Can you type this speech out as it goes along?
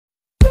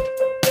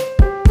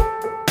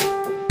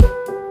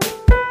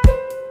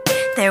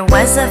There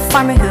was a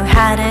farmer who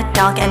had a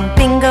dog, and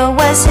Bingo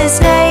was his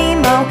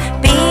name. Oh,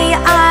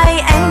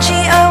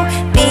 B-I-N-G-O,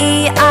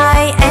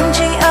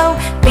 B-I-N-G-O,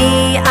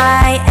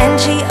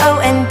 B-I-N-G-O,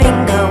 and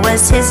Bingo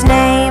was his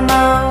name.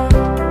 Oh,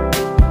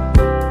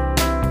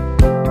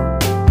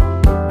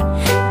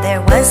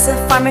 there was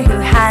a farmer who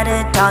had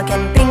a dog,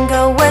 and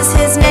Bingo was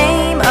his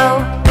name.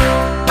 Oh,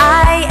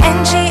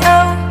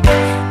 I-N-G-O,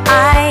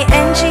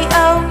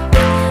 I-N-G-O,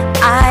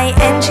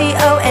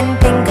 I-N-G-O, and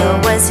Bingo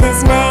was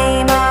his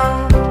name.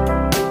 Oh,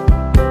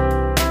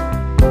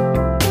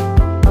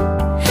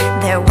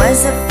 there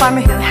was a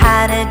farmer who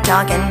had a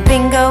dog, and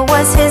Bingo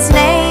was his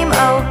name.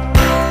 Oh,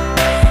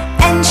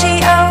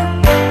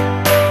 N-G-O,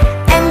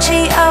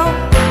 N-G-O,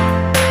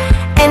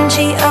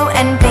 N-G-O,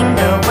 and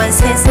Bingo was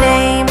his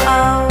name.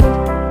 Oh,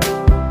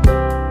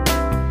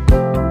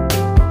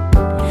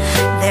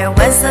 there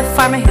was a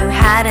farmer who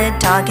had a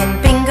dog,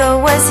 and Bingo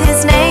was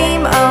his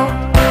name. Oh,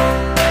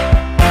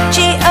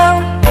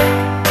 G-O,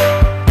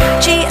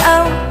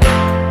 G-O,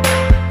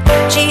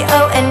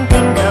 G-O, and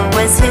Bingo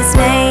was his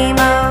name.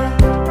 Oh,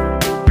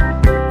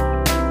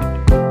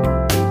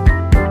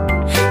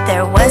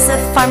 there was a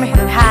farmer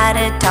who had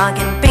a dog,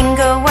 and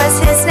Bingo was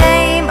his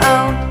name.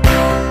 Oh,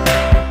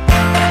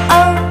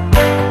 oh,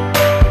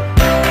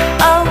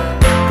 oh,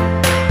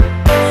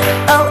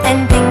 oh,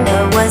 and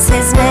Bingo was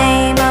his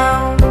name.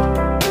 Oh,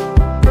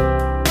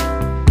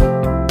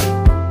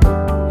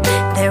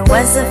 there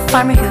was a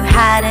farmer who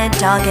had a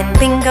dog, and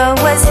Bingo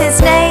was his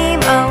name.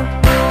 Oh,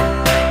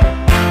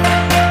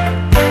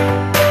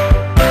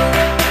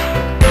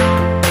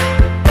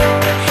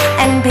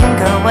 and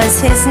Bingo was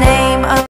his name. Oh.